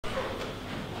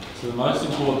So the most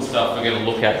important stuff we're going to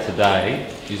look at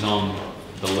today is on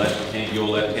the left hand, your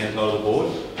left hand side of the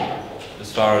board,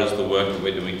 as far as the work that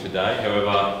we're doing today.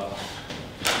 However,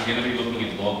 we're going to be looking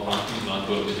at log functions, and I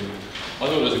thought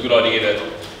it was a good idea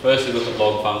to firstly look at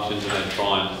log functions and then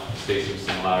try and see some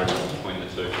similarities between the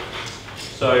two.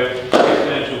 So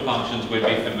exponential functions we'd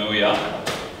be familiar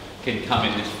can come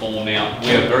in this form. Now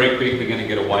we are very quickly going to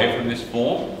get away from this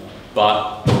form,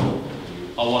 but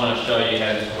I want to show you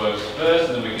how this works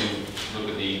first, and then we can look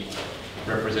at the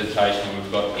representation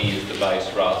we've got e as the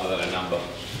base rather than a number.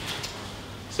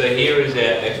 So here is our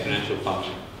exponential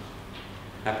function.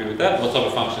 Happy with that? What type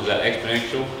of function is that?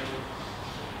 Exponential.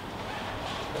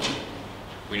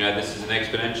 We know this is an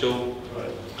exponential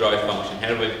growth function.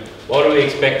 What do we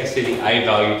expect to see the a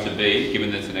value to be,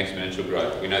 given that it's an exponential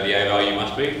growth? We know the a value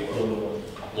must be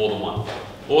more than 1.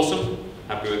 Awesome.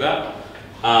 Happy with that.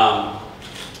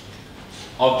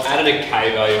 I've added a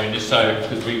k value in just so,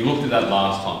 because we looked at that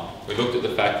last time. We looked at the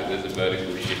fact that there's a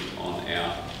vertical shift on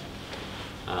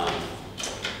our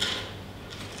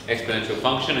exponential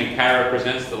function, and k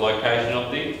represents the location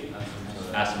of the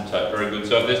asymptote. Very good.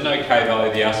 So if there's no k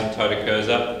value, the asymptote occurs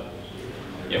at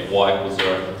y equals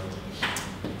 0.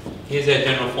 Here's our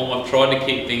general form. I've tried to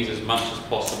keep things as much as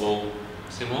possible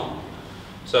similar.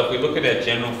 So if we look at our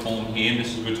general form here,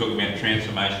 this is we're talking about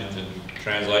transformations and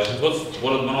translations.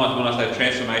 When I say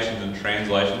transformations and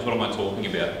translations, what am I talking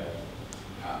about?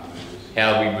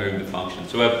 How we move the function.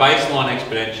 So our baseline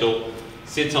exponential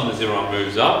sits on the 0 and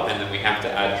moves up, and then we have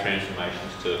to add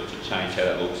transformations to change how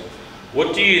that looks.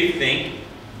 What do you think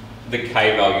the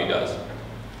k value does?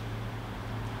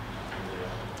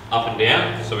 Up and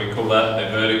down, so we call that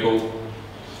a vertical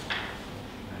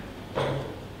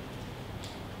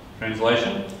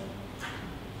translation.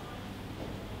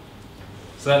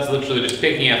 So that's literally just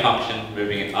picking our function,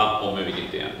 moving it up or moving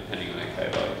it down, depending on our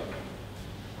k value.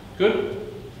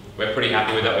 Good? We're pretty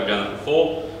happy with that, we've done that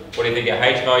before. What do you think our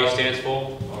h value stands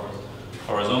for?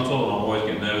 Horizontal, and I always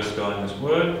get nervous spelling this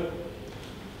word.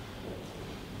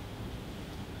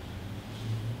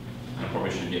 I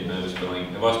probably should get nervous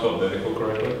spelling. Have I spelled vertical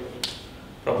correctly?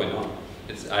 Probably not.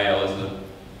 It's AL, isn't it?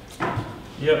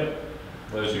 Yep.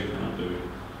 Those you can't do.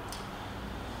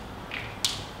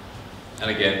 And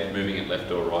again, moving it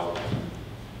left or right.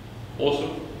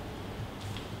 Awesome.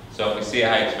 So if we see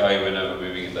a h value, we know we're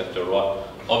moving it left or right.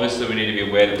 Obviously, we need to be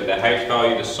aware that with the h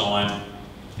value, the sign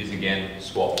is again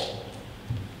swapped.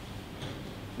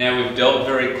 Now we've dealt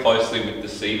very closely with the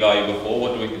c value before.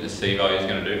 What do we think the c value is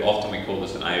going to do? Often we call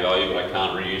this an a value, but I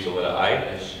can't reuse the letter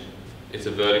a. It's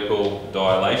a vertical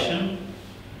dilation.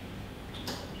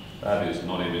 That is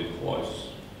not even close.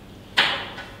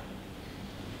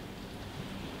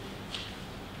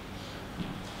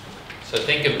 So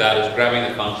think of that as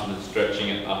grabbing the function and stretching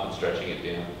it up and stretching it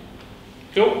down.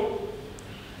 Cool?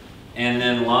 And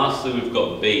then lastly we've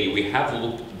got b. We have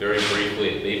looked very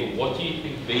briefly at b, but what do you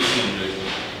think b is going to do?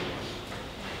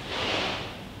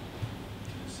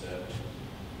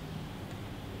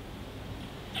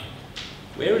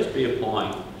 Where is b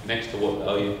applying? Next to what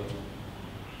value?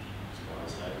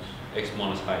 X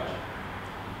minus h.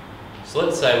 So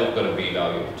let's say we've got a b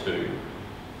value of 2.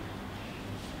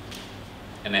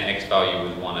 And our x value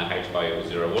was 1, our h value was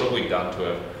 0. What have we done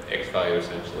to our x value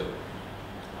essentially?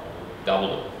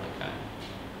 Doubled it. Okay.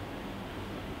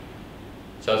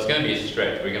 So it's going to be a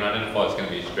stretch. We can identify it's going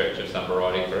to be a stretch of some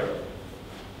variety, correct?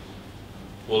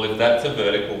 Well, if that's a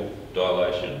vertical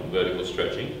dilation, vertical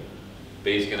stretching,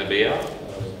 b is going to be our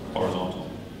horizontal.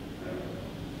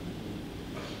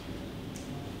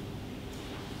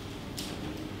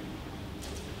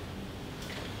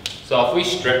 So if we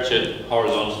stretch it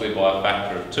horizontally by a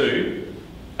factor of 2,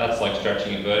 that's like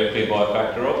stretching it vertically by a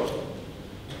factor of.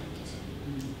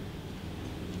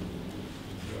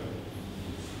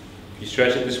 If you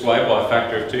stretch it this way by a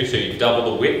factor of 2, so you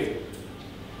double the width,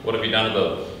 what have you done to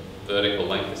the vertical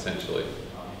length essentially?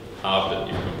 Halved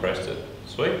it, you've compressed it.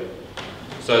 Sweet.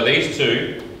 So these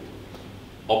two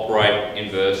operate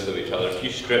inverse of each other. If you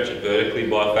stretch it vertically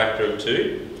by a factor of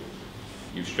 2,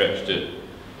 you've stretched it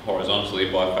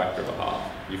horizontally by a factor of a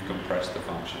half. You've compressed the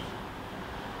function.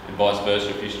 And vice versa,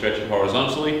 if you stretch it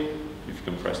horizontally, you've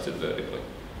compressed it vertically.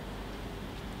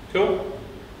 Cool?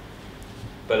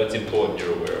 But it's important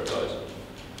you're aware of those.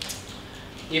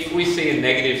 If we see a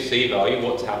negative c value,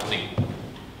 what's happening?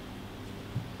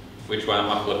 Which way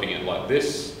am I flipping it? Like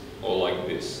this or like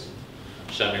this?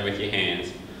 Show me with your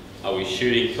hands. Are we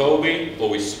shooting Colby or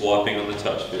are we swiping on the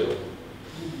touch field?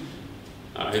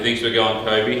 Who thinks we're going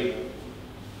Kobe?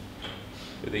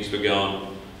 Who thinks we're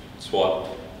going swipe?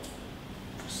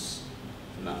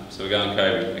 No, so we're going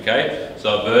covariant, okay?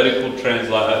 So a vertical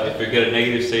translator, if we get a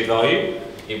negative c value,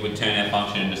 it would turn our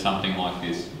function into something like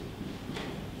this.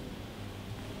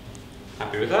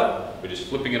 Happy with that? We're just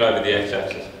flipping it over the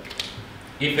x-axis.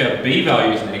 If our b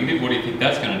value is negative, what do you think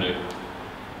that's going to do?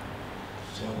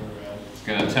 It's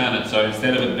going to turn it, so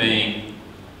instead of it being,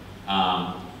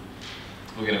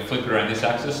 we're going to flip it around this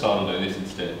axis, so I'll do this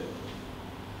instead.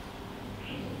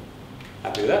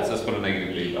 Happy with that? So that's what a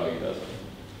negative b value does.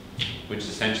 Which is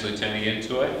essentially turning it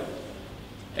into a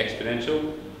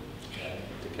exponential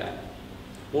decay.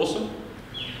 Awesome.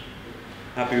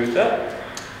 Happy with that?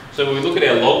 So when we look at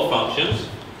our log functions,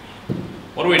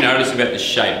 what do we notice about the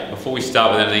shape? Before we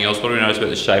start with anything else, what do we notice about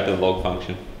the shape of the log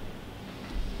function?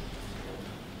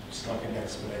 It's like an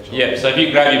exponential. Yeah, so if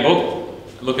you grab your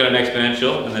book, look at an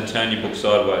exponential, and then turn your book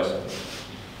sideways.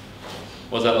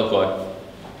 What does that look like?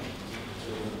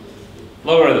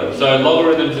 Logarithms. So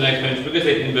logarithms and exponentials, because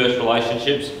they're inverse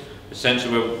relationships,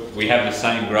 essentially we have the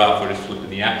same graph, we're just flipping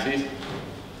the axes.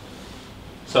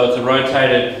 So it's a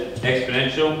rotated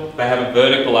exponential. They have a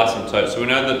vertical asymptote. So we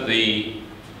know that the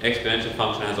exponential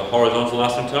function has a horizontal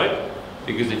asymptote,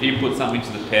 because if you put something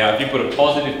to the power, if you put a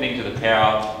positive thing to the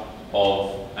power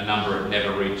of a number, it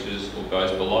never reaches or goes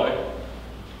below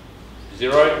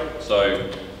 0.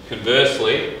 So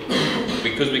conversely,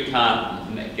 because we can't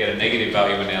get a negative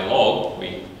value in our log,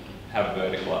 we have a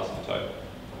vertical asymptote.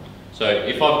 So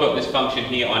if I've got this function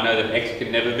here, I know that x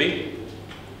can never be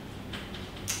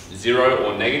 0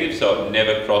 or negative, so it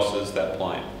never crosses that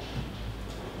plane.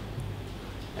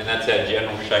 And that's our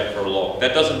general shape for a log.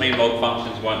 That doesn't mean log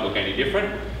functions won't look any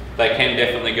different. They can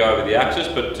definitely go over the axis,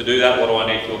 but to do that, what do I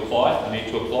need to apply? I need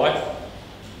to apply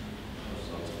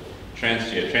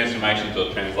transformations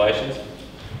or translations.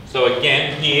 So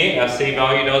again, here, our c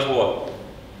value does what?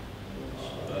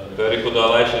 Vertical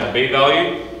dilation, our b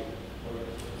value,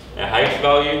 our h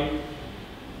value,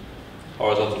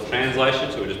 horizontal translation,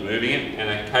 so we're just moving it, and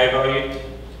a k value.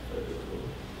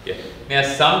 Yeah. Now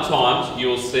sometimes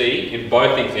you'll see in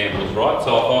both examples, right?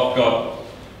 So if I've got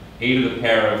e to the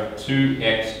power of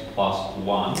 2x plus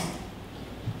 1,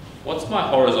 what's my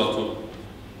horizontal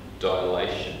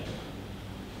dilation?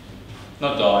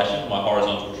 Not dilation, my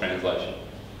horizontal translation.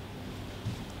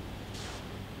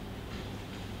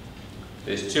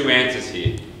 There's two answers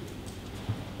here.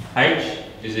 H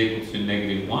is equal to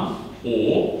 -1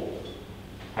 or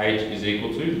H is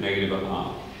equal to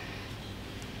 -1/2.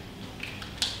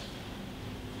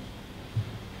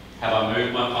 Have I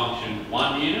moved my function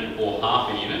 1 unit or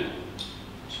half a unit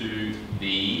to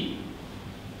the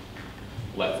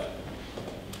left?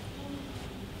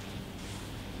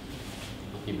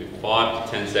 I'll give you 5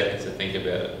 to 10 seconds to think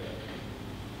about it.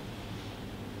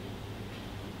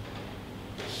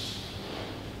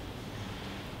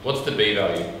 What's the b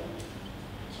value?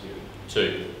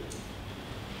 2.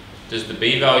 Does the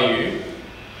b value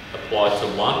apply to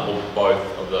one or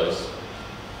both of those?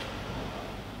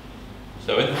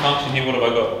 So in the function here, what have I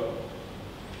got?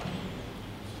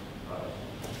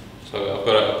 So I've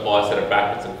got to apply a set of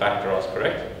brackets and factorise,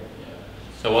 correct?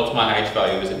 So what's my h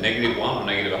value? Is it -1 or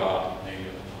 -1/2?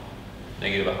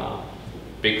 -1/2.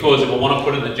 Because if I want to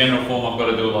put it in the general form, I've got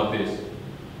to do it like this.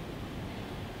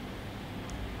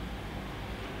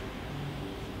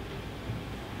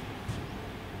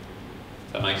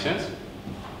 Does that make sense?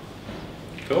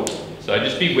 Cool. So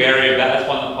just be wary of that. That's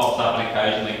one that pops up and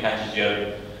occasionally catches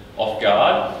you off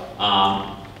guard.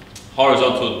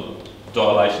 Horizontal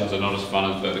dilations are not as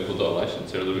fun as vertical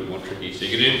dilations. They're a little bit more tricky. So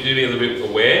you need to be a little bit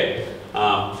aware.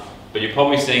 But you're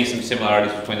probably seeing some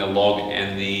similarities between the log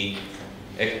and the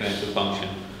exponential function.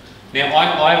 Now,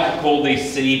 I call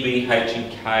these C, B, H,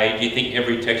 and K. Do you think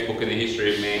every textbook in the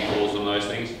history of man calls them those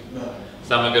things? No.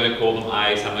 Some are going to call them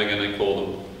A, some are going to call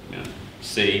them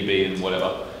C, B, and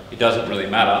whatever. It doesn't really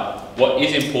matter. What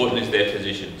is important is their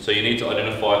position. So you need to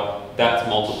identify that's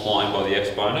multiplying by the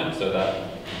exponent, so that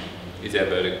is our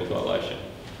vertical dilation.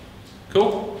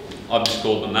 Cool? I've just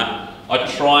called them that. I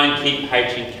try and keep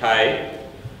H and K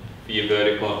for your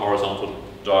vertical and horizontal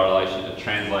dilation and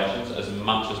translations as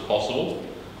much as possible,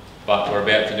 but we're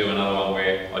about to do another one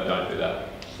where I don't do that.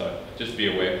 So just be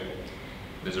aware.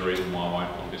 There's a reason why I won't,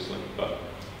 obviously, but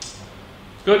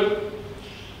good.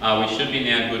 We should be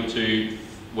now good to,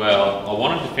 well, I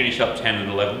wanted to finish up 10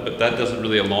 and 11, but that doesn't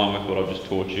really align with what I've just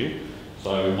taught you.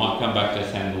 So we might come back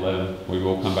to 10 and 11. We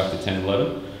will come back to 10 and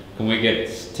 11. Can we get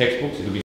textbooks? It'll be